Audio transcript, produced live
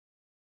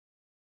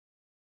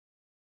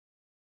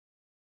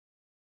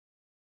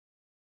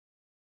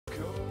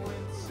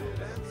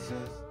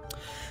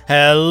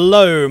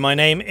Hello, my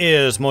name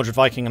is Mordred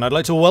Viking, and I'd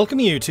like to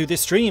welcome you to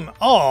this stream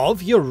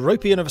of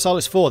Europa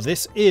Universalis 4.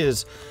 This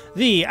is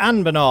the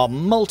Anbennar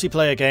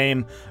multiplayer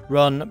game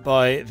run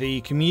by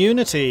the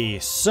community.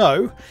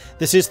 So,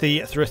 this is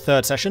the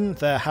third session.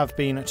 There have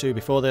been two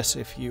before this,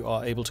 if you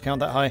are able to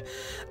count that high.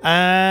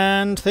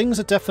 And things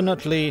are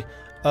definitely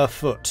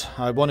afoot.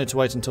 I wanted to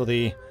wait until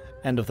the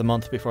end of the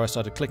month before I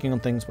started clicking on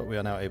things, but we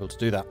are now able to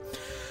do that.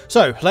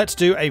 So let's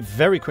do a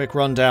very quick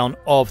rundown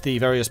of the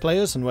various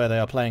players and where they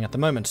are playing at the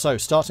moment. So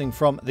starting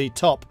from the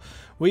top,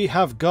 we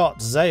have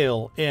got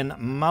Zale in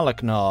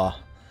Malaknar.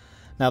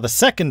 Now the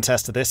second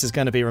test of this is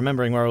going to be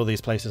remembering where all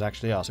these places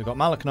actually are. So we've got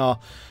Malaknar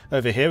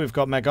over here, we've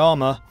got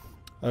Megarma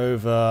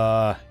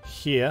over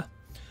here,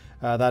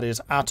 that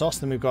is Atos.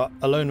 Then we've got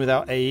Alone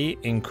Without AE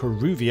in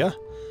Koruvia,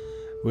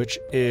 which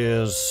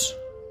is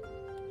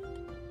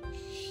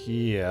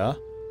here.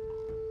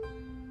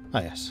 Oh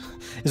yes.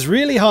 It's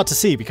really hard to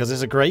see because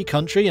it's a grey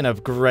country in a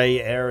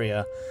grey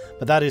area.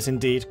 But that is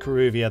indeed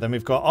Koruvia. Then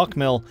we've got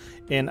Okmil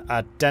in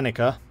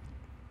Adenica.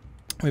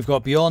 We've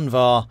got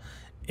Bjornvar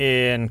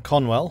in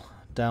Conwell,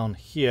 down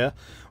here.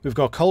 We've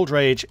got Cold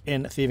Rage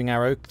in Thieving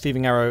Arrow.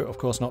 Thieving Arrow, of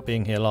course, not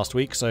being here last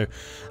week. So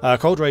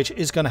Cold Rage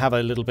is going to have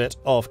a little bit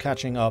of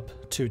catching up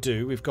to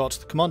do. We've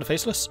got Commander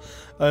Faceless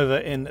over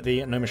in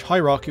the Gnomish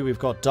Hierarchy. We've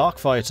got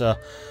Darkfighter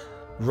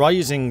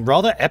rising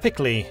rather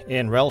epically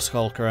in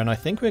Relskulker, and I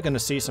think we're going to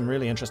see some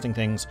really interesting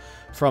things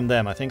from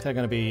them. I think they're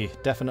going to be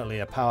definitely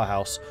a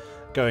powerhouse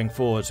going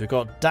forwards. We've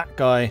got Dat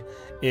Guy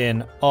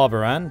in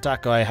Arboran,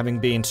 Dat Guy having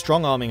been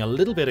strong-arming a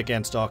little bit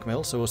against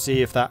Darkmill, so we'll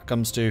see if that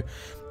comes to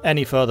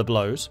any further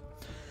blows.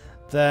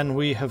 Then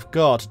we have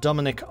got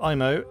Dominic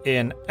Imo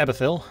in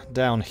Eberthil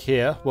down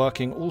here,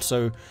 working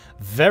also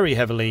very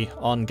heavily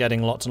on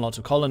getting lots and lots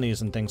of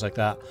colonies and things like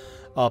that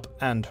up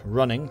and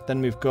running.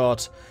 Then we've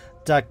got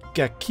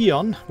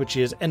Dagakion, which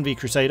is Envy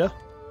Crusader,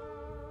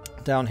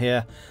 down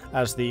here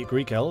as the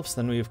Greek Elves.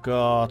 Then we've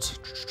got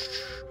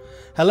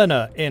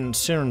Helena in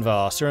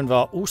Sirenvar.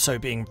 Sirenvar also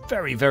being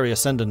very, very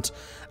ascendant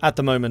at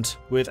the moment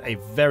with a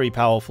very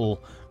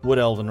powerful Wood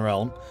Elven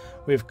realm.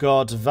 We've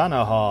got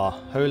Vanahar,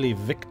 Holy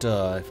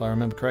Victor, if I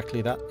remember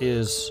correctly. That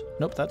is...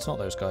 Nope, that's not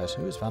those guys.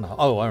 Who is Vanahar?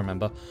 Oh, I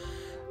remember.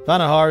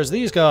 Vanahar is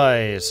these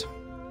guys.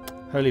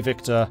 Holy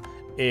Victor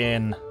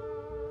in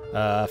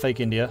Fake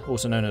India,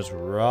 also known as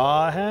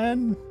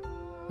Rahan.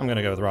 I'm going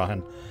to go with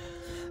Rahan.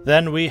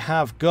 Then we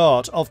have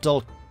got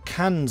Ovdal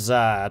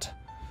Kanzad,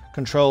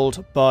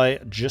 controlled by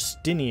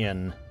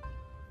Justinian.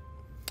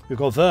 We've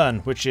got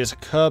Vern, which is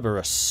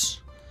Kerberos,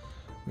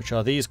 which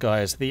are these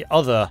guys, the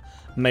other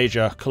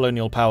major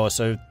colonial power.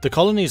 So the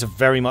colonies are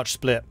very much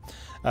split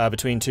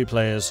between two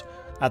players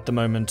at the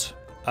moment.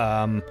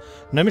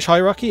 Gnomish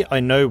Hierarchy,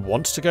 I know,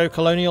 wants to go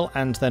colonial,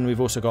 and then we've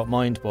also got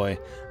Mindboy,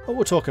 but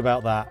we'll talk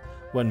about that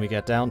when we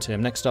get down to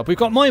him. Next up, we've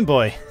got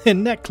Mindboy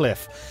in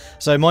Netcliffe.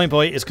 So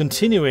Mindboy is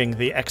continuing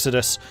the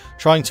exodus,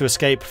 trying to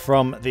escape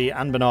from the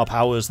Anbennar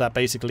powers that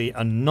basically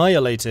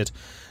annihilated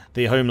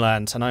the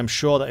homeland, and I'm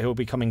sure that he'll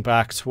be coming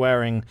back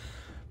swearing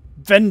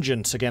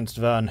vengeance against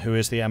Vern, who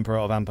is the Emperor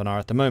of Anbennar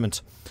at the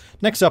moment.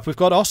 Next up, we've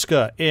got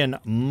Oscar in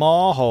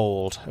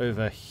Marhold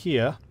over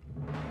here.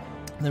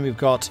 Then we've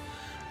got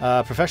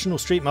Professional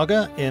Street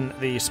Mugger in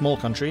the Small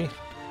Country,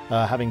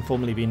 having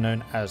formerly been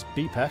known as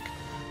BPEC.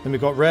 Then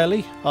we've got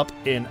Rarely up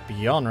in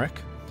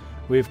Bjarnrik.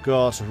 We've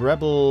got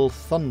Rebel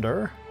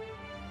Thunder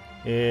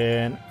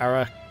in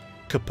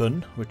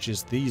Arakapun, which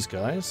is these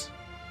guys.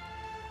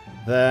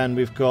 Then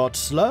we've got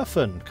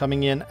Slurfen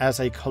coming in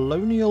as a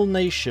colonial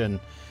nation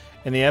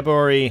in the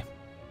Eborthirli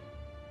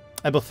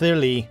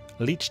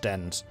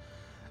Leechdens.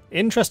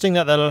 Interesting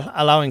that they're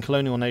allowing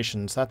colonial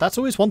nations. That's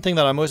always one thing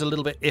that I'm always a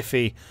little bit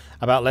iffy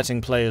about letting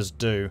players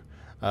do.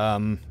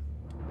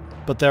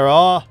 But there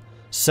are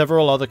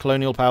several other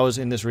colonial powers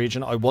in this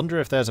region. I wonder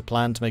if there's a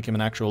plan to make him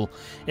an actual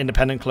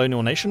independent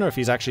colonial nation, or if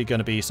he's actually going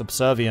to be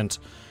subservient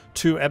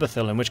to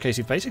Eberthil, in which case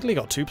you've basically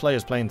got two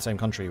players playing the same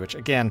country, which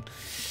again,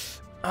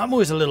 I'm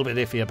always a little bit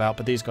iffy about,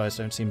 but these guys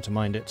don't seem to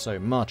mind it so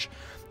much.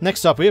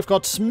 Next up, we've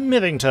got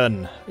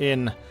Smithington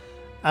in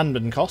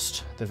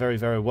Anbenkost, the very,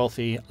 very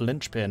wealthy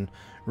linchpin,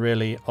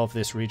 really, of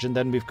this region.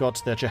 Then we've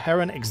got the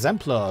Jeheran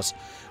Exemplars,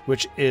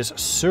 which is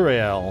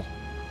Suriel.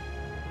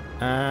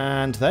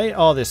 And they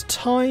are this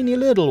tiny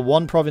little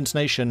one-province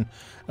nation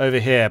over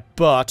here,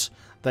 but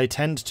they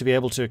tend to be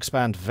able to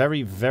expand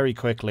very, very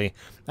quickly.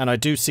 And I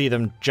do see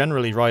them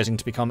generally rising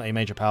to become a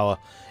major power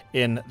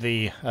in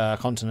the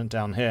continent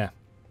down here.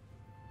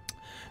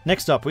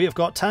 Next up, we have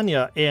got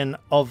Tanya in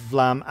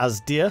Ovlam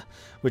Azdir,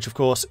 which of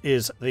course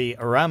is the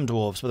Ram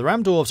Dwarves. But the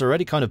Ram Dwarves are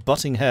already kind of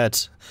butting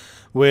heads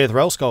with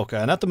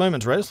Relskulker, and at the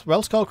moment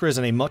Relskulker is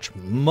in a much,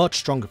 much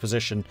stronger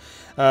position.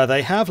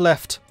 They have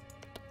left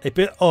a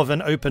bit of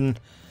an open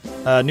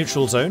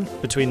neutral zone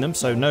between them,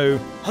 so no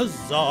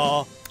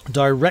huzzah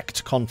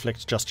direct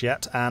conflict just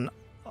yet, and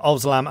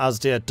Ovlam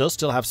Azdir does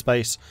still have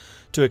space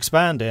to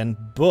expand in,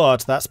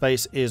 but that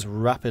space is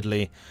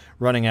rapidly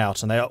running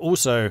out, and they are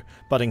also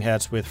butting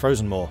heads with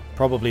Frozenmoor,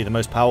 probably the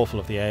most powerful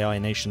of the AI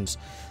nations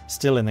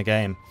still in the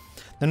game.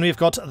 Then we've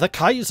got the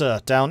Kaiser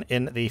down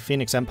in the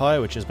Phoenix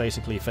Empire, which is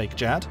basically fake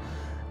Jad.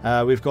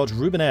 We've got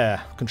Rubenair,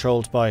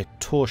 controlled by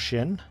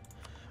Torshin,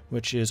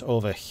 which is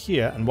over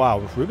here. And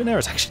wow, Rubenair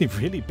is actually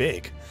really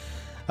big.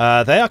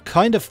 They are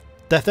kind of...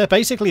 They're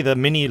basically the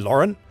mini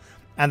Lorent,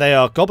 and they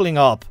are gobbling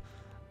up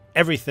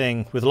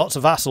everything with lots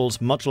of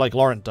vassals, much like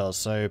Lorent does.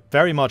 So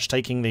very much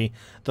taking the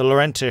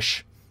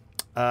Lorentish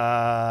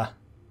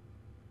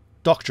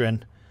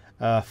doctrine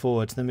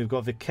forward. Then we've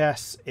got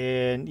Vikes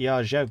in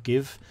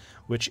Yazhavgiv,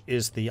 which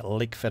is the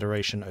Lake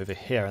Federation over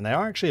here. And they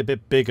are actually a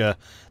bit bigger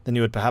than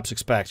you would perhaps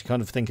expect. You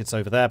kind of think it's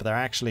over there, but they're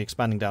actually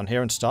expanding down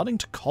here and starting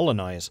to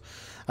colonize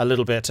a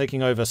little bit,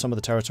 taking over some of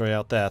the territory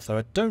out there. So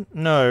I don't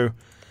know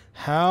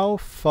how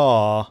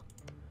far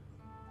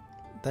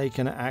they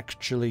can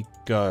actually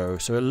go.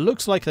 So it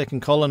looks like they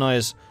can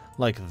colonize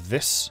like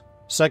this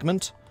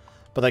segment,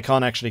 but they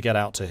can't actually get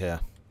out to here.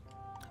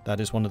 That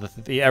is one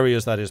of the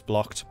areas that is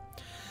blocked.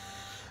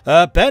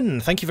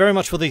 Ben, thank you very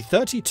much for the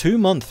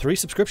 32-month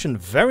resubscription.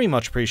 Very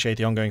much appreciate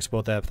the ongoing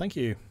support there. Thank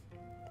you.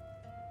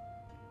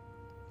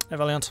 Hey,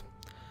 Valiant.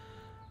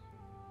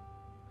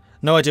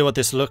 No idea what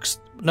this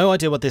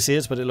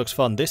is, but it looks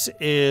fun. This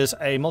is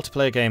a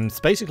multiplayer game.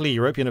 It's basically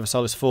Europa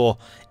Universalis 4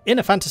 in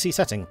a fantasy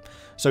setting.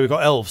 So we've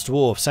got elves,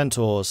 dwarves,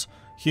 centaurs,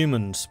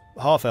 humans,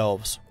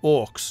 half-elves,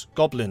 orcs,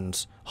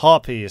 goblins,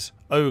 harpies,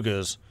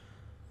 ogres,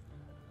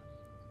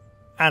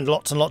 and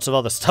lots of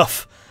other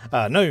stuff.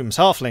 Gnomes,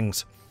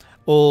 halflings,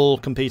 all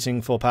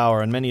competing for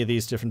power, and many of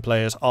these different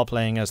players are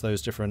playing as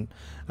those different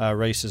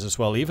races as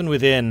well, even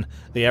within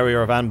the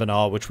area of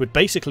Anbennar, which would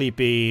basically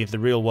be the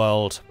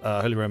real-world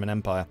Holy Roman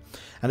Empire.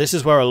 And this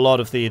is where a lot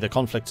of the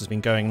conflict has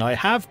been going. And I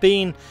have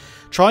been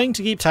trying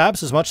to keep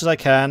tabs as much as I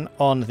can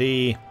on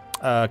the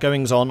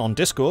goings-on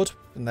Discord,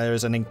 and there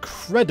is an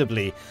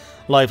incredibly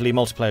lively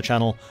multiplayer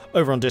channel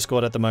over on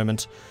Discord at the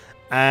moment.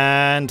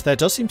 And there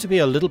does seem to be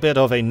a little bit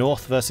of a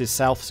north versus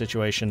south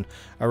situation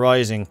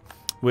arising,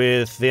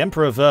 with the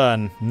Emperor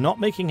Vern not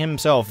making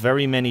himself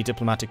very many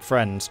diplomatic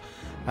friends.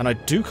 And I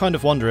do kind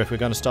of wonder if we're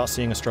going to start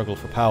seeing a struggle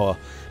for power,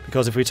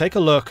 because if we take a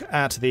look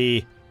at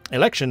the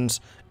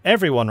elections,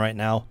 everyone right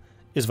now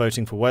is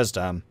voting for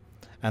Wesdam,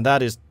 and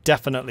that is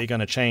definitely going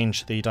to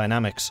change the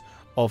dynamics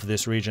of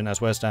this region as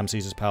Wesdam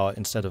seizes power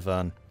instead of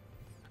Vern.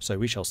 So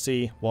we shall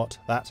see what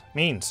that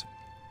means.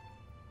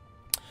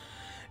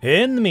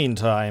 In the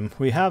meantime,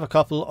 we have a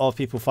couple of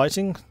people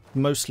fighting,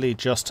 mostly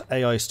just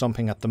AI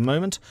stomping at the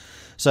moment.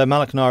 So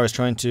Malaknar is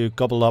trying to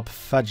gobble up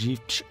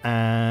Fajich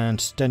and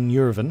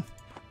Stenurvan,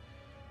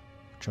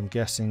 which I'm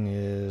guessing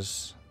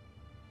is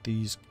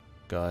these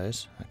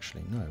guys.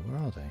 Actually, no,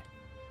 where are they?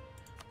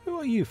 Who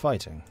are you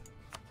fighting?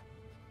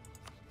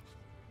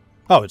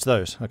 Oh, it's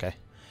those. Okay.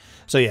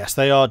 So yes,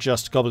 they are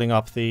just gobbling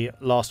up the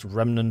last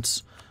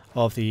remnants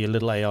of the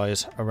little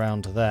AIs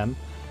around them.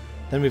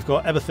 Then we've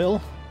got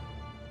Eberthil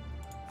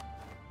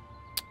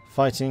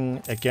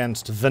fighting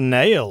against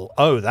Venail.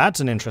 Oh, that's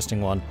an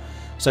interesting one.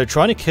 So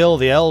trying to kill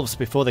the elves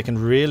before they can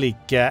really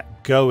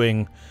get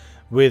going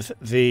with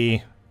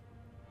the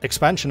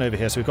expansion over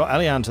here. So we've got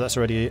Alliant, that's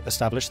already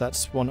established.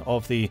 That's one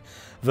of the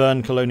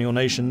Venail colonial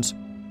nations.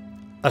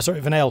 And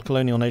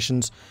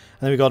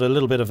then we've got a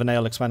little bit of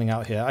Venail expanding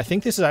out here. I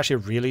think this is actually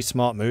a really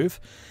smart move,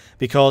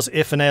 because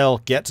if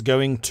Venail gets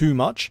going too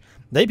much,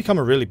 they become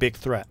a really big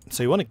threat.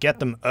 So you want to get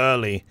them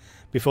early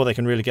before they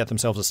can really get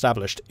themselves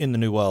established in the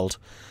New World.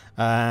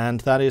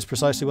 And that is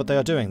precisely what they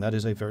are doing. That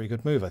is a very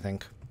good move, I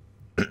think.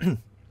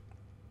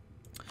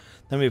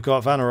 Then we've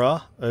got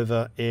Vanara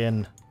over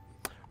in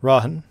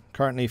Rahan,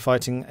 currently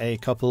fighting a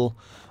couple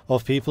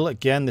of people.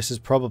 Again, this is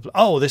probably...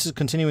 Oh, this is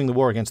continuing the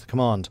war against the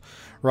Command.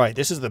 Right,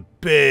 this is the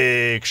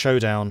big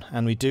showdown,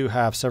 and we do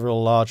have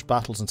several large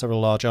battles and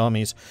several large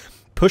armies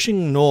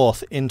pushing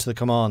north into the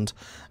Command.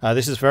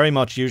 This is very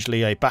much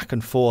usually a back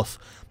and forth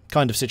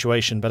kind of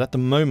situation, but at the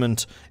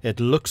moment it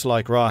looks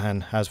like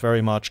Rahan has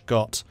very much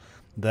got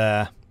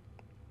their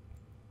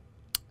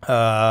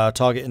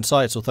target in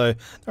sight, although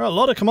there are a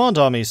lot of Command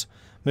armies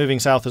moving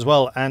south as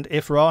well, and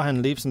if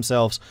Rahan leaves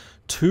themselves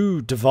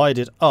too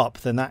divided up,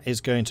 then that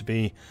is going to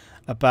be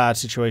a bad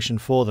situation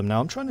for them. Now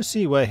I'm trying to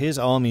see where his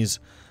armies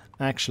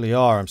actually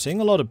are. I'm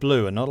seeing a lot of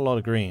blue and not a lot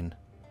of green.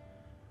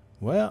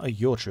 Where are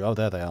your troops? Oh,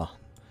 there they are.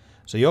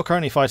 So you're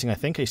currently fighting, I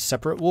think, a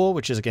separate war,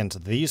 which is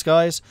against these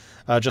guys,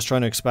 just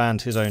trying to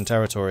expand his own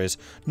territories,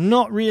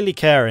 not really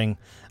caring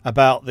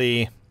about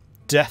the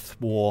death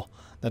war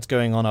that's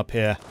going on up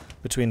here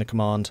between the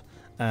Command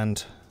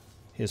and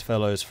his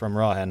fellows from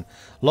Rahan.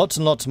 Lots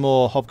and lots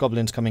more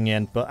hobgoblins coming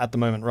in, but at the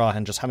moment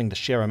Rahan just having the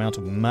sheer amount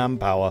of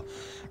manpower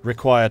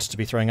required to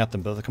be throwing at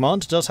them. But the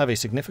Command does have a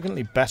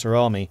significantly better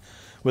army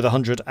with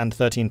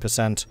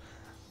 113%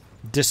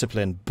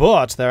 discipline,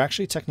 but they're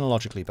actually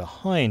technologically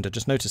behind. I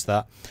just noticed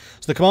that.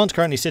 So the Command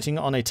currently sitting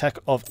on a tech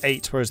of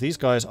 8, whereas these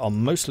guys are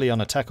mostly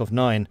on a tech of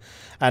 9.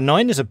 And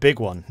 9 is a big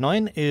one.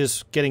 9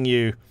 is getting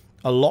you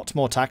a lot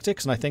more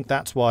tactics, and I think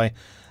that's why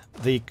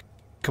the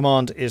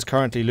Command is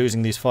currently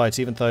losing these fights,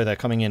 even though they're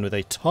coming in with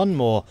a ton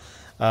more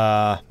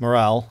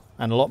morale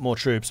and a lot more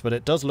troops, but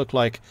it does look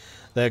like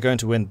they're going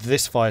to win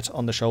this fight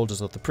on the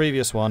shoulders of the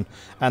previous one,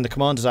 and the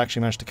command has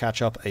actually managed to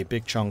catch up a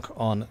big chunk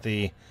on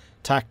the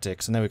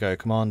tactics. And there we go,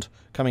 command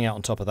coming out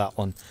on top of that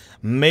one.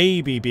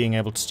 Maybe being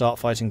able to start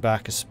fighting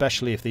back,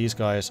 especially if these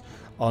guys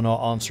are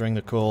not answering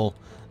the call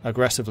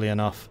aggressively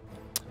enough.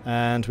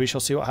 And we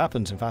shall see what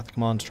happens. In fact, the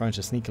command is trying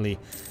to sneakily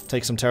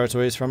take some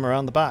territories from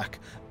around the back.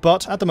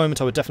 But at the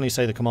moment, I would definitely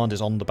say the command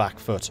is on the back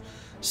foot,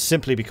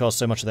 simply because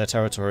so much of their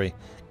territory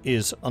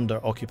is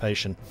under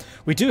occupation.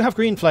 We do have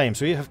green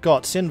flames. We have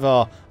got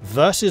Sinvar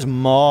versus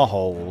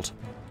Marhold.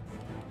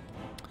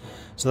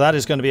 So that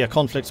is going to be a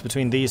conflict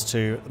between these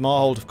two.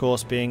 Marhold, of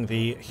course, being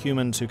the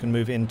humans who can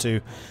move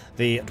into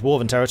the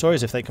Dwarven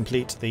territories if they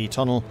complete the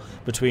tunnel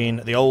between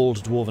the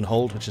old Dwarven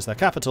Hold, which is their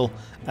capital,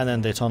 and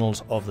then the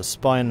tunnels of the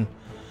Spine.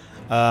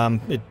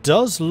 It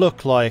does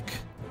look like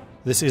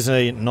this is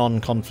a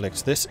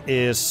non-conflict. This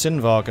is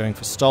Sinvar going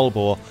for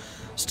Stalbor.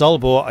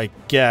 Stalbor, I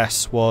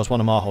guess, was one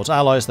of Marhold's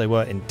allies. They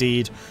were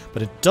indeed,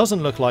 but it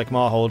doesn't look like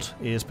Marhold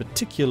is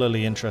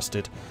particularly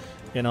interested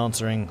in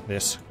answering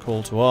this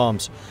call to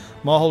arms.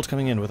 Marhold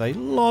coming in with a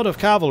lot of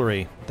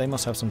cavalry. They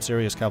must have some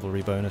serious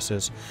cavalry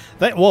bonuses.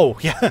 Whoa,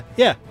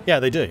 yeah,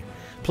 they do.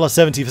 Plus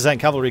 70%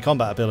 cavalry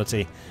combat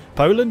ability.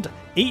 Poland,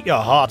 eat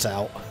your heart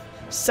out.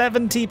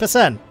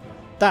 70%.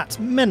 That's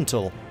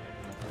mental.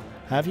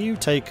 Have you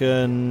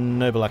taken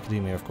Noble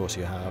Academia? Of course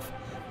you have.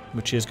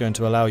 Which is going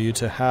to allow you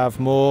to have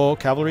more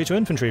cavalry to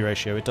infantry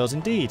ratio. It does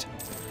indeed.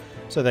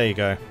 So there you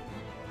go.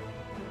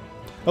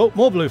 Oh,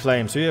 more blue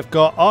flames. We have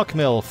got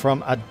Arkmill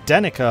from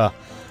Adenica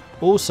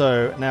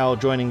also now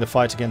joining the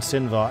fight against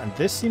Sinvar, and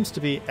this seems to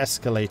be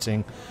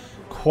escalating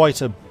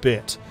quite a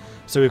bit.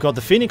 So we've got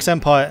the Phoenix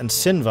Empire and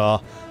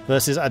Sinvar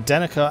versus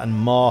Adenica and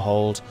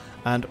Marhold,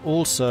 and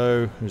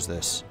also, who's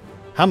this?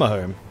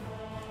 Hammerhome.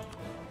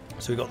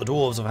 So we've got the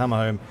dwarves of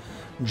Hammerhome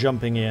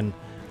jumping in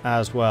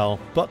as well.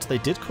 But they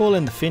did call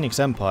in the Phoenix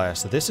Empire,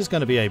 so this is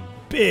going to be a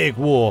big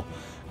war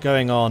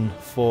going on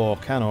for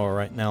Canor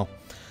right now.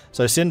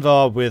 So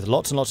Sinvar with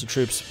lots and lots of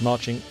troops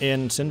marching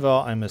in.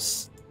 Sinvar, I'm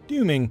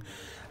assuming,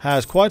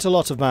 has quite a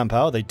lot of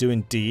manpower. They do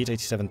indeed,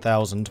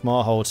 87,000.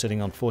 Marhold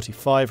sitting on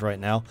 45 right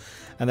now.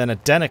 And then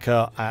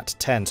Adenica at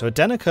 10. So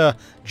Adenica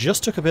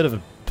just took a bit of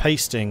a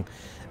pasting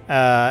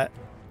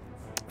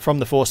from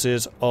the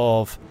forces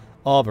of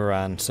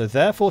Arboran. So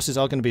their forces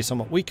are going to be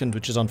somewhat weakened,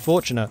 which is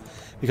unfortunate,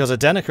 because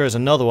Adenica is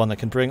another one that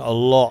can bring a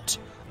lot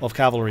of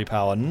cavalry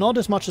power. Not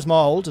as much as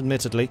Marhold,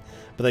 admittedly,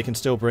 but they can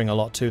still bring a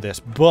lot to this.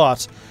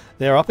 But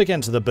they're up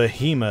against the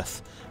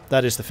behemoth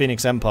that is the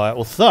Phoenix Empire,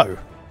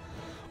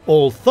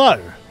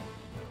 although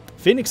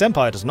Phoenix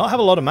Empire does not have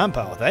a lot of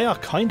manpower. They are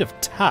kind of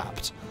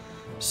tapped.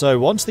 So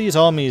once these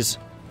armies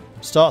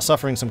start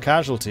suffering some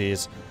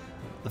casualties,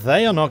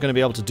 they are not going to be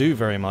able to do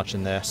very much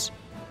in this.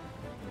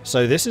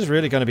 So this is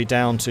really going to be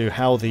down to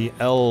how the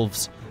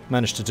elves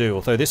manage to do.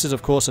 Although this is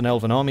of course an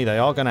elven army, they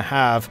are going to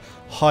have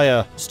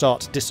higher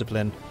start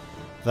discipline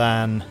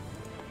than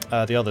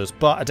the others.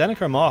 But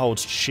Adenica and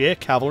Marhold's sheer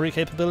cavalry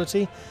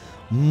capability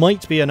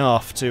might be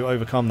enough to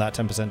overcome that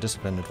 10%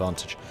 discipline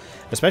advantage.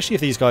 Especially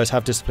if these guys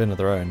have discipline of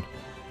their own.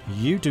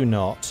 You do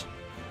not.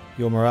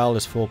 Your morale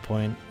is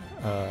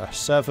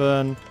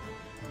 4.7.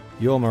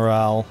 Your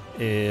morale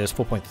is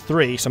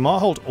 4.3. So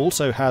Marhold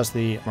also has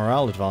the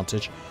morale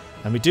advantage.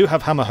 And we do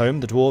have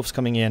Hammerhome, the dwarves,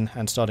 coming in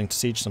and starting to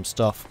siege some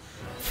stuff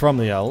from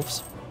the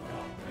elves.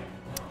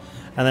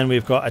 And then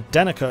we've got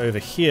Adenica over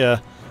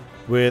here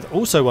with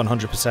also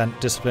 100%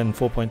 discipline,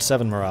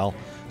 4.7 morale.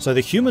 So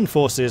the human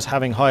forces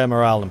having higher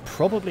morale and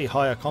probably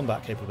higher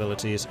combat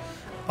capabilities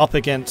up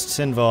against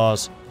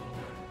Sinvar's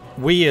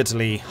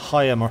weirdly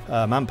higher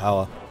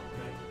manpower.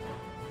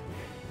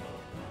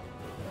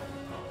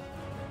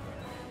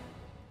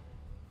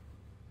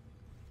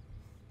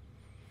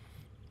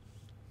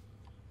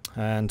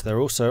 And they're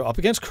also up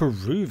against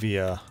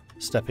Karuvia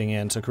stepping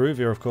in. So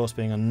Karuvia, of course,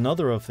 being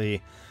another of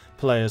the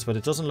players, but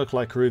it doesn't look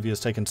like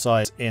Karuvia's taken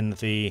sides in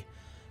the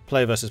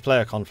player versus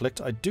player conflict.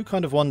 I do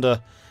kind of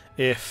wonder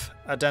if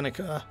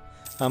Adenica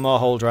and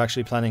Marhold are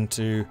actually planning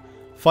to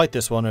fight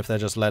this one, or if they're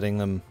just letting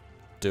them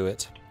do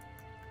it.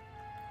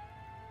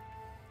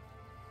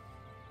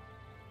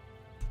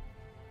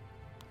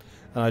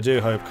 And I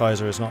do hope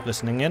Kaiser is not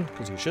listening in,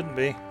 because he shouldn't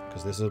be,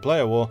 because this is a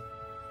player war.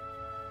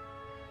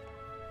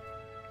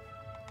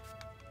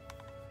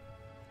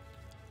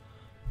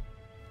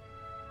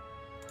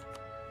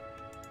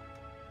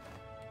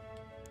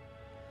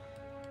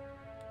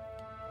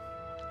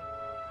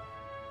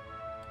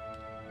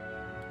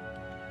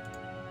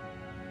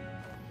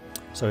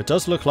 So it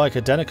does look like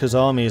Adenica's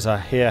armies are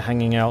here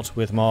hanging out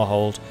with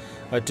Marhold.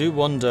 I do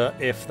wonder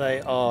if they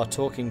are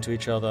talking to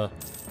each other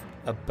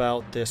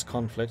about this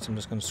conflict. I'm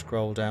just going to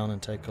scroll down and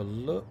take a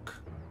look.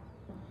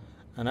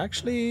 And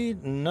actually,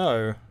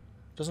 no.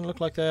 Doesn't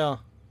look like they are.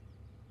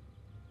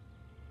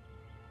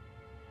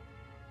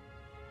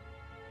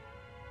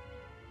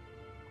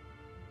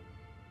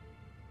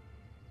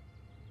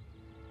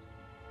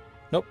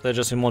 Nope, they're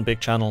just in one big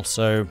channel,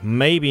 so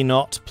maybe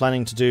not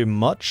planning to do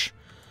much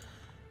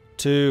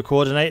to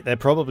coordinate. They're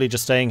probably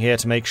just staying here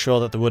to make sure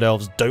that the Wood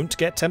Elves don't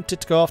get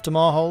tempted to go after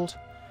Marhold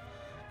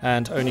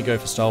and only go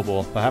for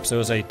Stalbor. Perhaps there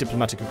was a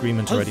diplomatic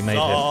agreement already made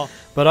here.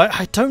 But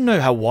I don't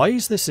know how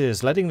wise this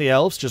is, letting the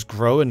elves just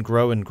grow and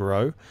grow and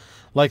grow.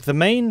 Like, the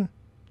main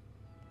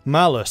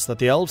malus that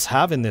the elves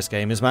have in this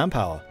game is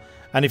manpower.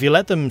 And if you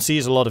let them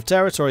seize a lot of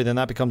territory, then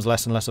that becomes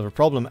less and less of a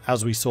problem,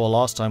 as we saw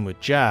last time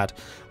with Jad,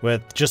 where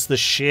just the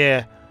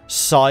sheer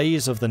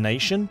size of the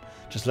nation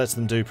just lets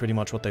them do pretty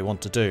much what they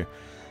want to do.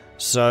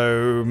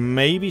 So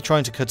maybe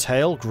trying to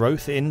curtail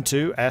growth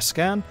into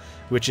Escan,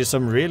 which is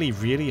some really,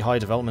 really high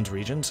development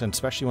regions, and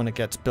especially when it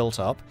gets built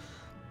up,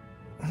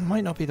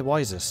 might not be the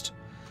wisest.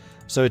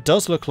 So it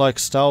does look like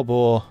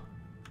Stalbor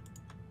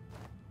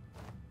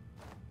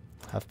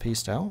have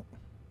peaced out.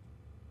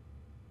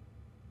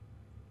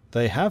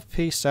 They have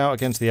peaced out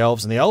against the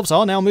elves, and the elves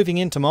are now moving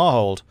into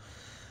Marhold.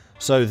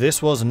 So this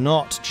was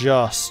not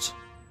just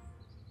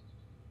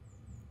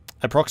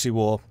a proxy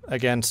war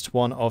against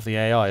one of the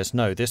AIs.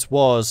 No, this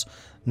was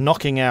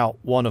knocking out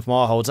one of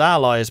Marhold's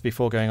allies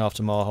before going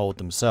after Marhold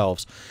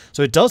themselves.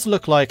 So it does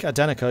look like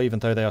Adenica, even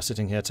though they are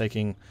sitting here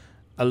taking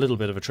a little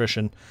bit of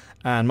attrition,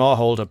 and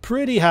Marhold are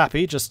pretty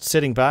happy just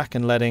sitting back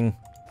and letting...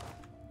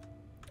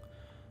 I'm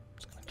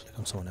just going to click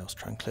on someone else,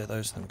 try and clear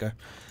those, there we go.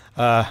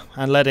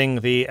 And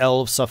letting the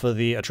elves suffer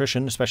the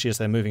attrition, especially as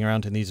they're moving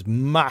around in these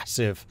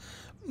massive,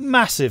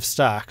 massive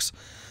stacks.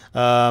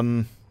 But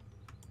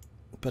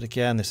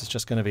again, this is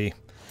just going to be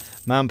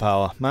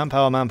manpower,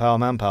 manpower, manpower,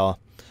 manpower.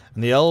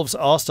 And the elves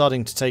are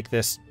starting to take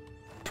this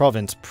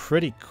province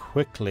pretty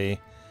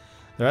quickly.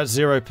 They're at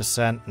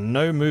 0%.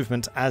 No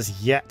movement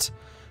as yet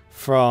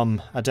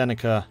from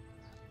Adenica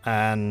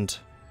and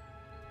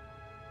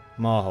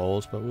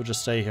Marhold, but we'll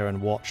just stay here and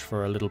watch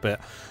for a little bit.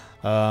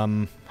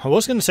 I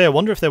was going to say, I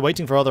wonder if they're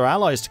waiting for other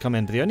allies to come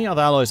in, but the only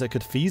other allies that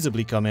could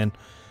feasibly come in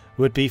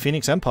would be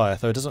Phoenix Empire,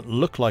 though it doesn't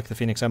look like the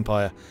Phoenix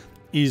Empire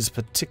is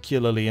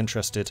particularly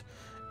interested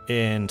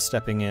in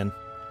stepping in.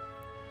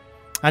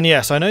 And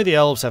yes, I know the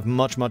elves have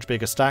much, much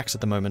bigger stacks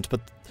at the moment,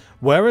 but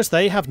whereas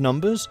they have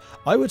numbers,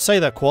 I would say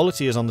that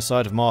quality is on the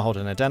side of Marhold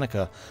and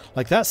Adenica.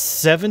 Like, that's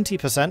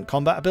 70%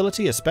 combat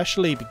ability,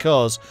 especially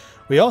because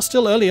we are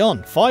still early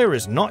on. Fire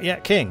is not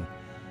yet king.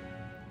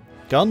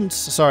 Guns,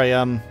 sorry,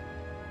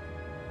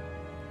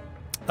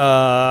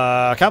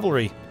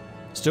 cavalry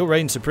still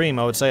reigns supreme,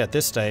 I would say, at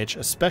this stage,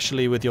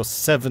 especially with your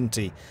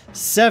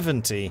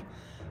 70%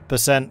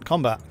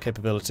 combat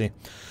capability.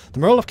 The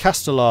Morale of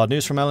Castellar,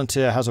 news from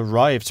Elantir, has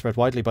arrived, spread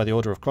widely by the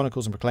Order of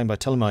Chronicles and proclaimed by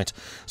Telemite.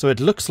 So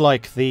it looks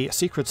like the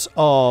secrets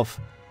of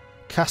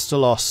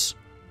Castellos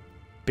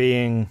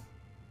being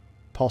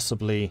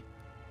possibly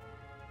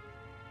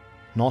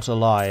not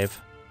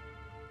alive.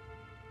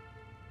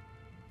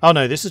 Oh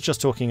no, this is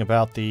just talking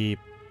about the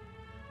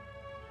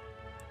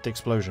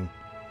explosion.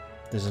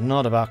 This is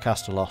not about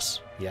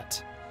Castellos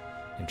yet.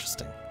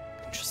 Interesting.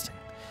 Interesting.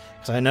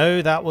 Because I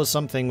know that was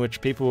something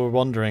which people were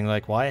wondering,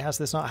 like, why has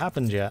this not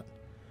happened yet?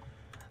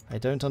 I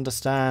don't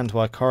understand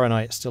why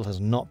Coronite still has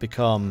not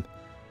become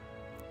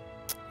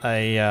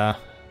a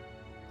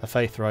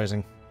faith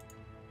rising.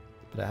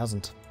 But it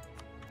hasn't.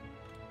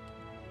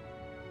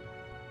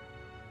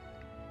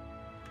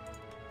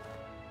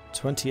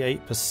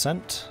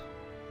 %.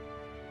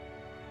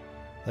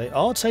 They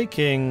are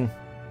taking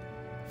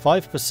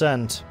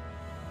 5%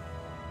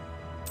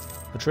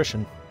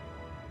 attrition.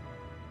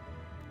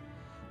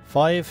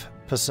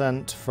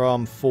 5%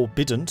 from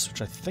Forbiddance,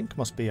 which I think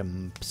must be a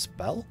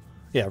spell.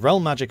 Yeah,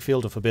 Realm Magic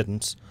Field of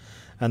Forbiddance.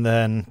 And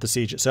then the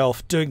siege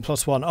itself doing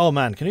 +1. Oh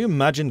man, can you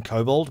imagine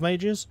Kobold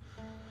mages?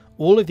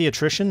 All of the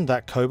attrition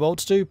that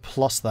kobolds do,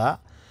 plus that.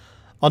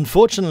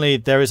 Unfortunately,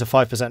 there is a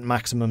 5%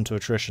 maximum to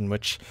attrition,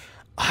 which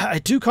I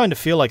do kind of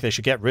feel like they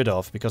should get rid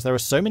of, because there are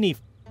so many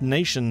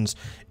nations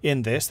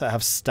in this that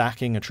have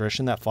stacking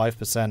attrition. That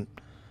 5%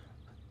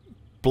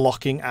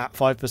 blocking at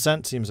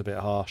 5% seems a bit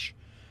harsh.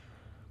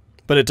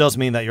 But it does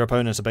mean that your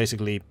opponents are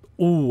basically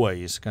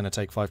always going to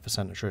take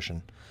 5%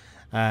 attrition.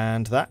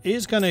 And that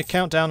is going to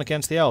count down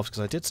against the elves,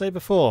 because I did say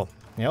before,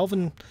 the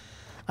elven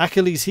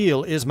Achilles'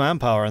 heel is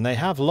manpower, and they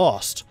have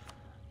lost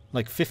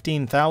like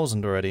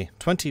 15,000 already.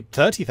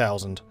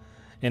 30,000,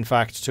 in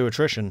fact, to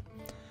attrition.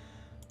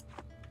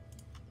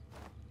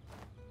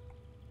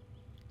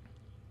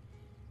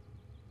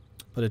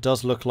 But it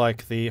does look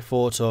like the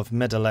fort of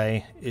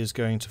Medalay is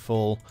going to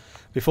fall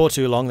before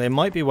too long. They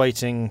might be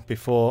waiting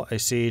before a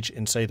siege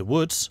in, say, the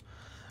woods,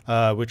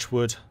 which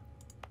would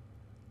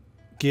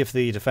give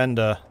the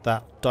defender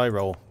that die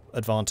roll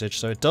advantage.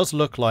 So it does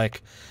look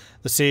like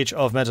the siege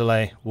of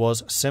Medalay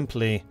was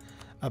simply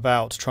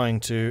about trying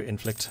to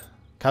inflict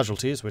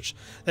casualties, which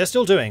they're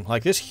still doing.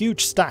 Like, this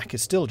huge stack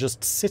is still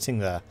just sitting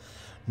there.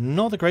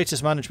 Not the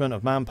greatest management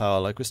of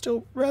manpower. Like, we're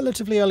still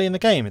relatively early in the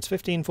game. It's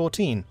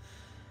 15-14.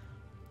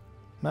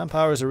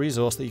 Manpower is a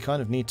resource that you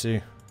kind of need to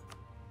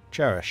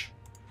cherish.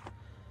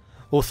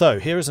 Although,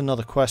 here is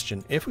another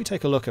question. If we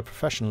take a look at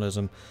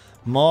professionalism,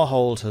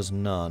 Marhold has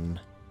none.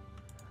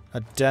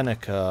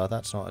 Adenica,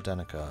 that's not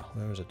Adenica.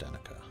 Where is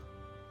Adenica?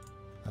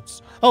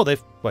 That's... Oh,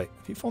 they've... Wait,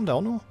 have you formed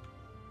Elnor?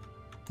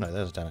 No,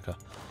 there's Adenica.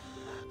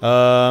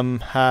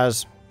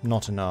 has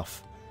not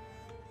enough.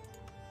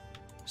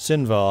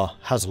 Sinvar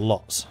has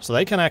lots. So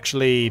they can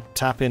actually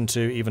tap into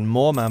even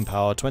more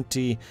manpower,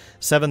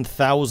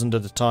 27,000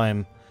 at a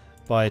time,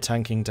 by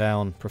tanking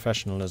down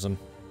professionalism.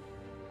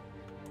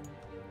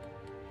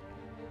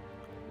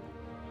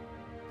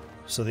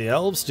 So the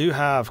elves do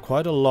have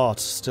quite a lot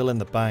still in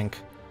the bank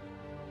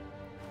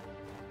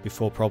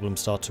before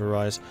problems start to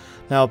arise.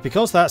 Now,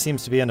 because that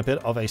seems to be in a bit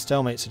of a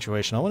stalemate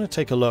situation, I want to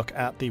take a look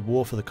at the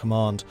War for the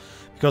Command,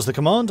 because the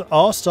Command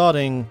are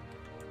starting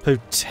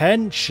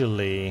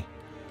potentially,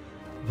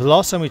 the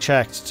last time we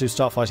checked, to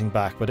start fighting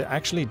back, but it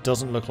actually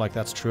doesn't look like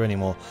that's true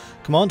anymore.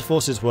 Command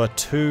forces were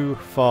too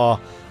far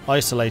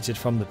isolated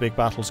from the big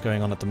battles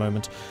going on at the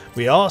moment.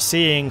 We are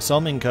seeing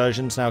some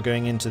incursions now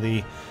going into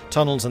the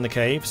tunnels and the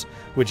caves,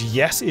 which,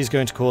 yes, is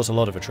going to cause a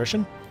lot of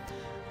attrition,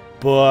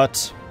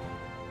 but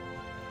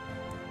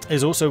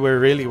is also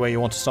where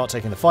you want to start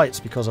taking the fights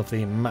because of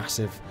the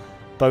massive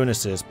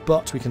bonuses.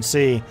 But we can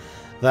see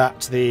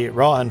that the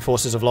Rahan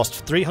forces have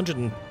lost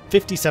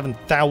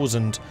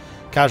 357,000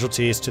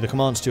 casualties to the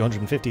Command's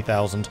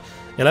 250,000,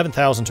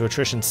 11,000 to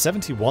attrition,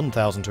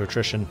 71,000 to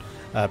attrition,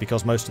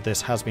 because most of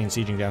this has been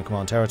sieging down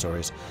Command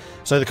territories.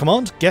 So the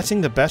Command getting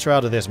the better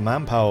out of this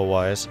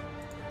manpower-wise.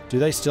 Do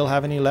they still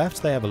have any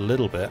left? They have a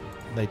little bit.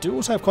 They do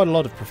also have quite a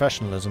lot of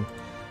professionalism.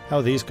 How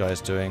are these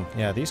guys doing?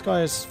 Yeah, these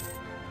guys,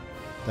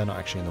 they're not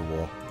actually in the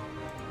war.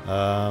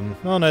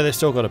 Oh no, they've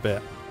still got a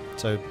bit.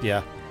 So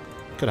yeah,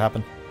 could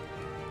happen.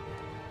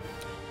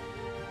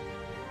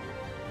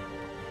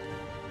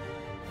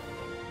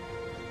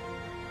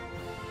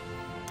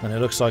 And it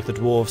looks like the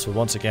dwarves were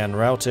once again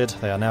routed.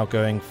 They are now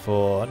going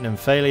for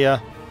Nymphalia.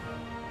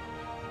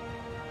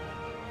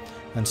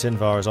 And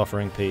Sinvar is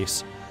offering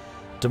peace,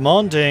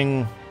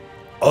 demanding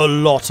a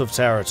lot of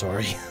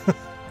territory.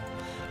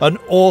 An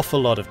awful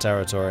lot of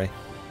territory.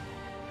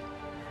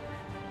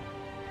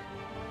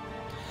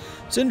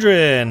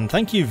 Sindrin,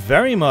 thank you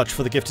very much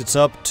for the gifted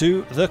sub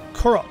to the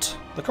Korot.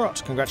 The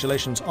Korot,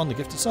 congratulations on the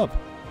gifted sub.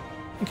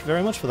 Thank you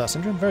very much for that,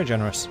 Sindrin. Very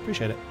generous.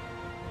 Appreciate it.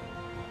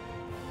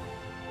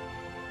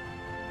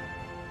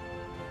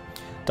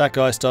 That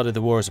guy started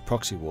the war as a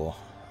proxy war.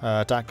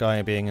 That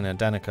guy being in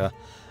Adenica.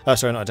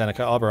 Sorry, not Adenica,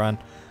 Arboran.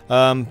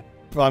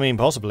 I mean,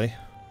 possibly.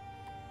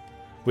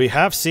 We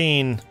have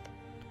seen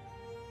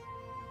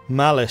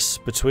malice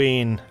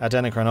between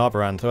Adenica and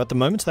Arboran, though at the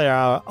moment they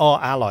are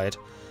allied.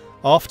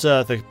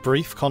 After the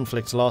brief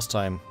conflict last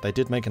time, they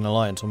did make an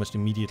alliance almost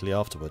immediately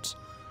afterwards.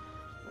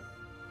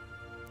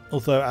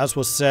 Although, as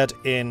was said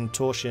in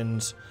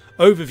Torshin's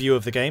overview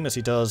of the game, as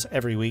he does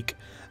every week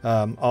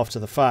after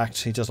the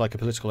fact, he does like a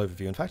political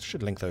overview. In fact, I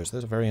should link those.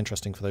 Those are very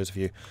interesting for those of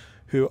you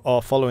who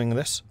are following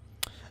this.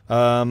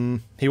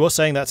 He was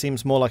saying that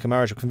seems more like a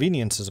marriage of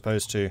convenience as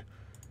opposed to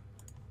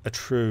a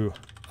true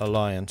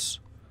alliance.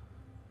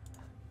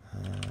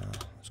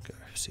 Let's go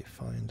see,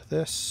 find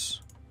this.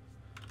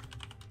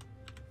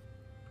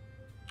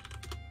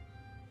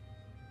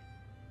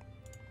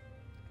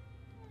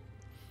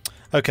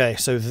 Okay,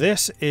 so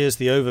this is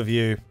the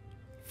overview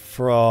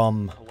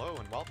from Hello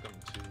and welcome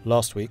to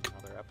last week,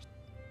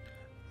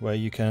 where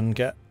you can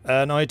get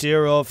an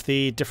idea of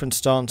the different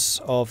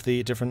stance of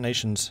the different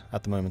nations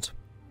at the moment.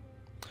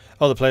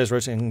 Oh, the players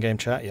wrote it in in-game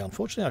chat. Yeah,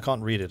 unfortunately I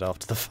can't read it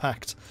after the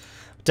fact.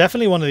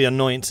 Definitely one of the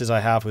annoyances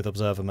I have with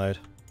Observer mode.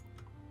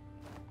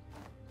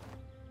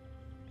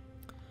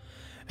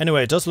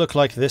 Anyway, it does look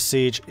like this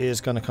siege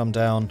is going to come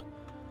down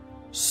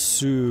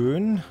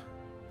soon.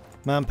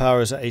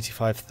 Manpower is at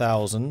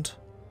 85,000.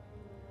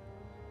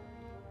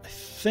 I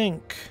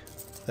think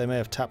they may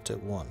have tapped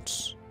it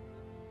once.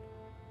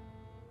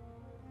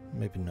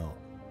 Maybe not.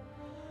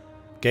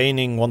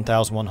 Gaining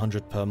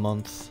 1,100 per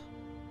month.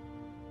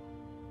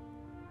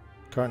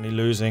 Currently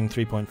losing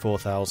 3.4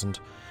 thousand.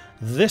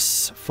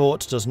 This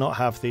fort does not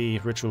have the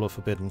Ritual of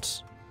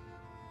Forbiddance.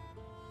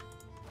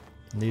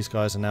 And these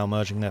guys are now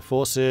merging their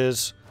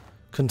forces,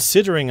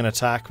 considering an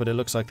attack, but it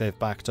looks like they've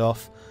backed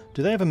off.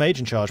 Do they have a mage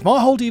in charge?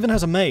 Marhold even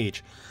has a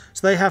mage.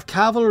 So they have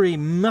cavalry,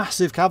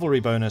 massive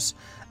cavalry bonus,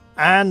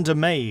 and a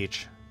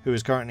mage who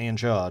is currently in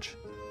charge.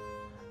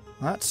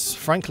 That's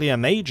frankly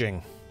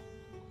amazing.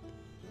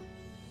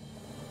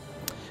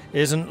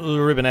 Isn't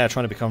Rubenair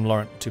trying to become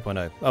Lorent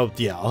 2.0? Oh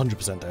yeah,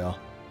 100% they are.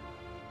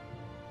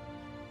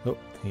 Oh,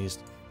 he's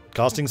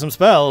casting some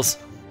spells.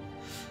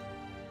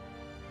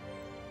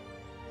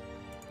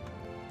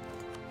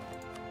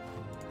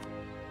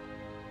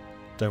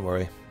 Don't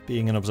worry.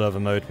 Being in observer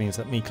mode means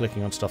that me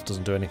clicking on stuff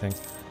doesn't do anything.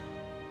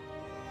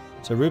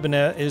 So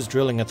Rubenair is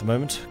drilling at the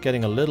moment,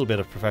 getting a little bit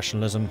of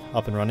professionalism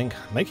up and running,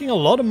 making a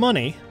lot of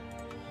money.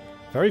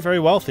 Very, very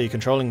wealthy,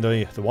 controlling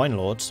the wine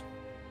lords.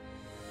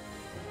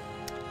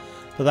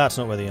 But that's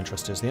not where the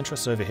interest is. The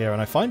interest is over here,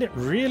 and I find it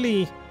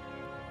really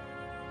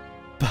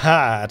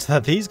bad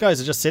that these guys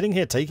are just sitting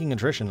here taking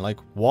attrition. Like,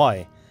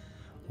 why?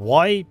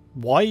 Why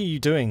are you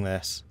doing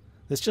this?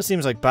 This just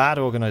seems like bad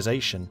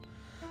organization.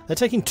 They're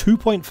taking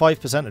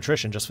 2.5%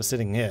 attrition just for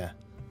sitting here.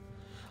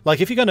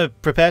 Like, if you're going to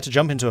prepare to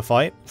jump into a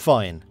fight,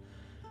 fine.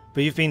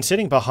 But you've been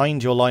sitting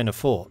behind your line of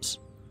forts.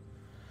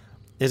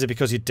 Is it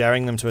because you're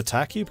daring them to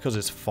attack you because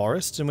it's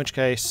forests? In which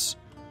case,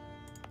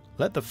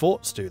 let the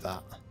forts do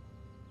that.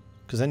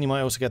 Because then you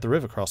might also get the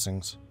river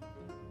crossings.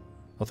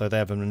 Although they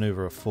have a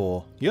maneuver of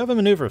 4. You have a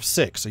maneuver of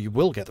 6, so you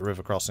will get the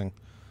river crossing.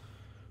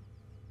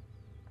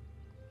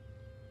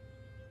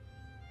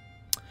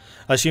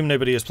 I assume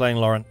nobody is playing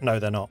Lorent. No,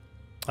 they're not.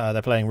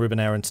 They're playing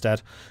Rubenair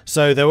instead.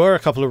 So there were a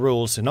couple of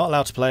rules. You're not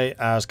allowed to play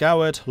as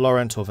Goward,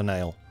 Lorent or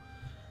Vanail.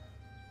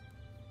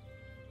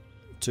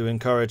 To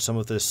encourage some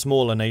of the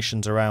smaller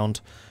nations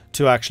around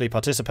to actually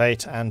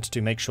participate and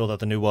to make sure that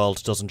the New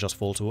World doesn't just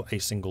fall to a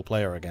single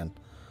player again.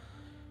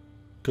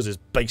 Because it's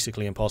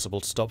basically impossible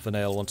to stop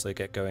Vanail once they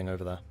get going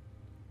over there.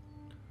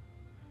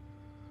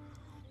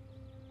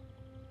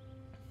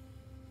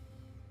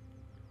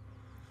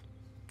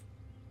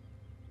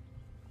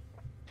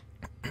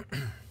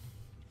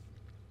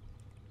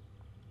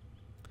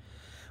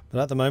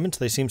 But at the moment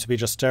they seem to be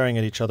just staring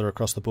at each other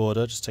across the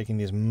border, just taking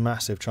these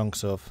massive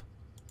chunks of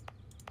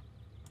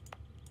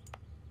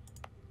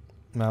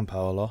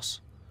manpower loss.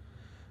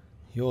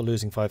 You're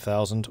losing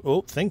 5,000.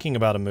 Oh, thinking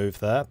about a move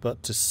there,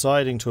 but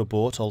deciding to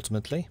abort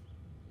ultimately.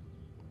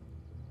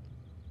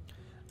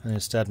 And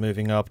instead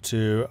moving up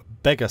to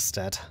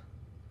Beggarstead.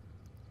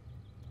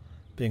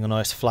 Being a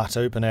nice flat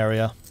open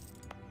area.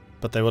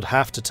 But they would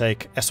have to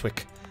take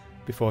Eswick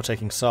before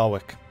taking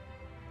Sarwick.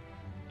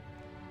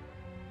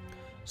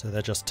 So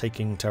they're just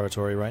taking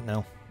territory right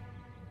now.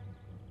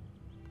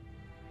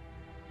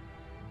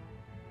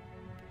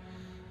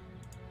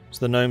 So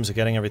the gnomes are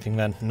getting everything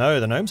then. No,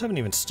 the gnomes haven't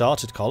even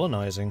started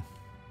colonizing.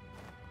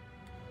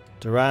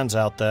 Duran's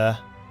out there.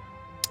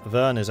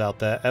 Vern is out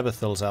there.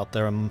 Eberthil's out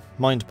there. And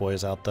Mindboy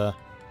is out there.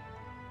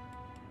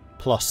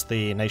 Plus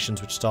the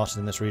nations which started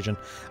in this region.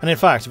 And in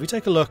fact, if we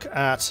take a look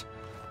at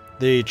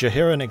the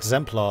Jahiran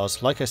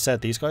exemplars, like I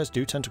said, these guys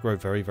do tend to grow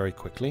very, very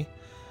quickly.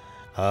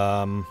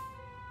 I'm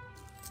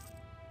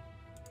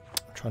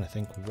trying to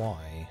think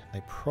why.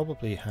 They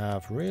probably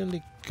have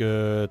really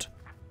good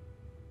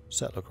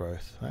settler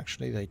growth.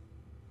 Actually, they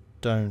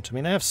don't. I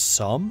mean, they have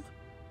some.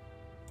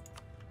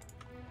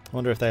 I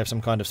wonder if they have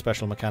some kind of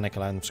special mechanic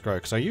allow them to grow,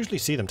 because I usually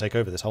see them take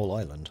over this whole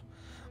island.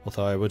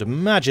 Although I would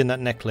imagine that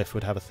Neckcliff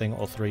would have a thing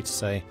or three to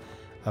say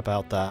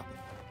about that.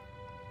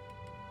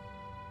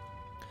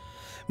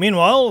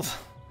 Meanwhile,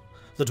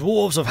 the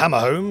dwarves of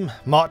Hammerhome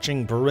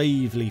marching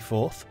bravely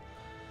forth.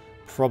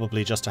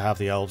 Probably just to have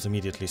the elves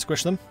immediately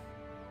squish them.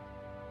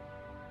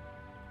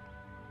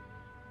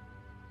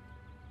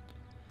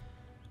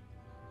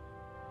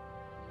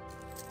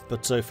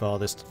 But so far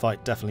this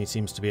fight definitely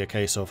seems to be a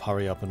case of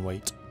hurry up and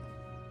wait.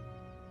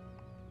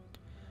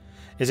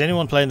 Is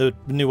anyone playing the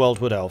New World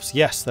Wood Elves?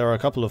 Yes, there are a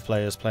couple of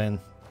players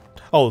playing...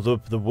 Oh,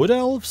 the Wood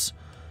Elves?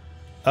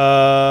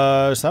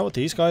 Is that what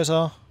these guys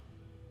are?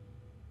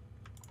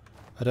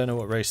 I don't know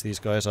what race these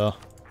guys are.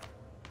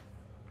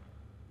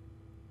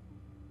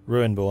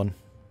 Ruinborn.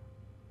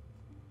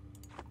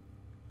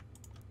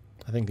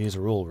 I think these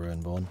are all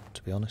Ruinborn,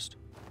 to be honest.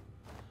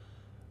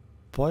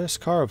 Boyas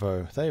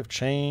Carvo. They have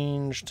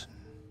changed...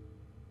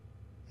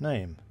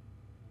 name.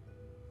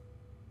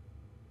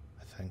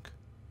 I think.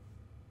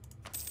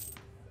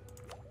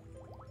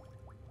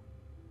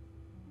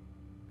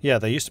 Yeah,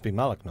 they used to be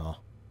Malaknar.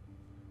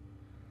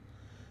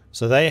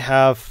 So they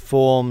have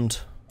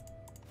formed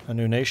a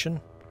new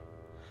nation.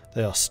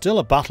 They are still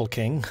a battle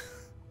king.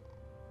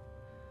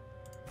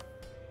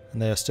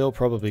 And they are still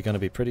probably going to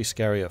be pretty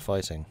scary at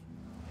fighting.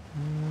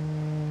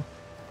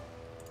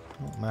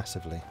 Not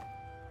massively.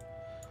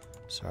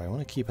 Sorry, I want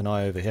to keep an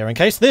eye over here in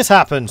case this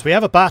happens. We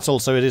have a battle,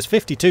 so it is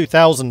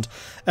 52,000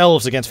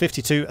 elves against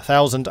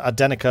 52,000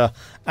 Adenica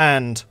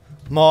and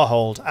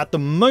Marhold. At the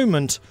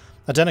moment,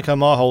 Adenica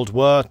and Marhold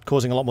were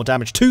causing a lot more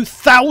damage.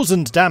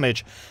 2,000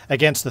 damage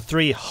against the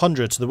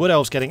 300. So the Wood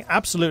Elves getting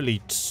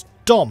absolutely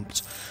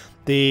stomped.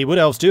 The Wood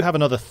Elves do have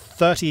another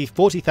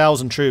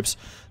 40,000 troops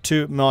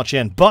to march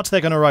in, but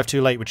they're going to arrive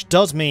too late, which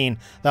does mean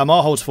that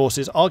Marhold's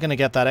forces are going to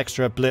get that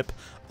extra blip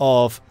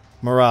of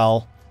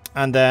morale.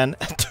 And then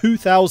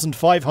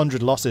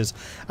 2,500 losses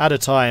at a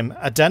time.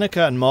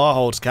 Adenica and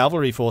Marhold's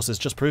cavalry forces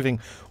just proving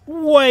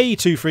way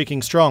too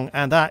freaking strong.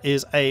 And that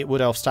is a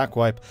Wood Elf stack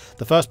wipe.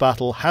 The first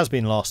battle has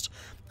been lost.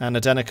 And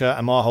Adenica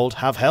and Marhold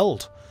have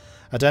held.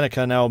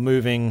 Adenica now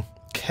moving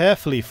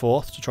carefully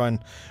forth to try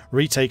and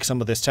retake some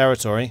of this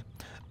territory.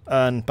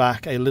 Earn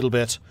back a little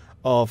bit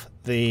of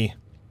the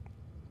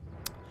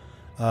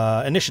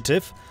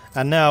initiative.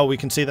 And now we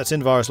can see that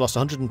Sinvar has lost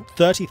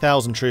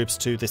 130,000 troops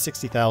to the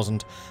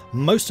 60,000.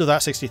 Most of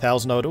that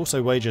 60,000 I would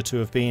also wager to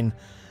have been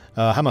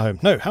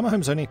Hammerhome. No,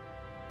 Hammerhome's only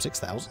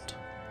 6,000.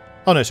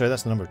 Oh no, sorry,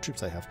 that's the number of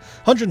troops they have.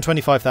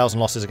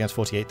 125,000 losses against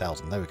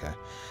 48,000. There we go.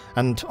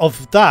 And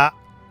of that,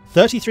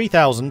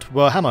 33,000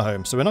 were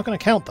Hammerhome, so we're not going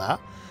to count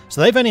that.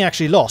 So they've only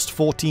actually lost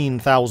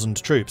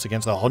 14,000 troops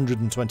against the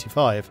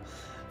 125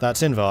 that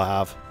Sinvar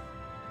have.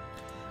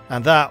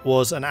 And that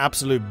was an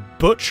absolute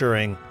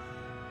butchering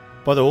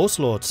by the Horse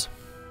Lords.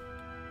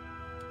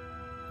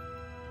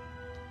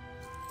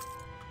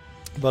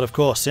 But of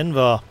course,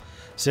 Sinvar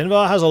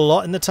has a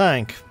lot in the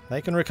tank.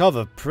 They can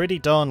recover pretty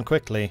darn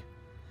quickly.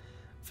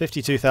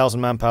 52,000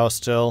 manpower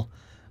still.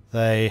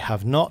 They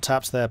have not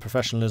tapped their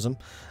professionalism,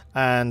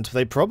 and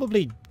they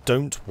probably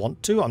don't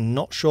want to. I'm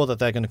not sure that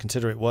they're going to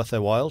consider it worth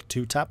their while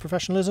to tap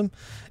professionalism.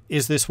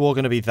 Is this war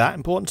going to be that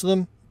important to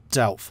them?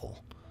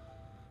 Doubtful.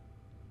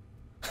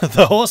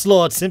 The Horse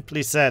Lord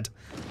simply said,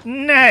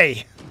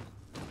 "Nay!"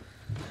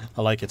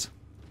 I like it.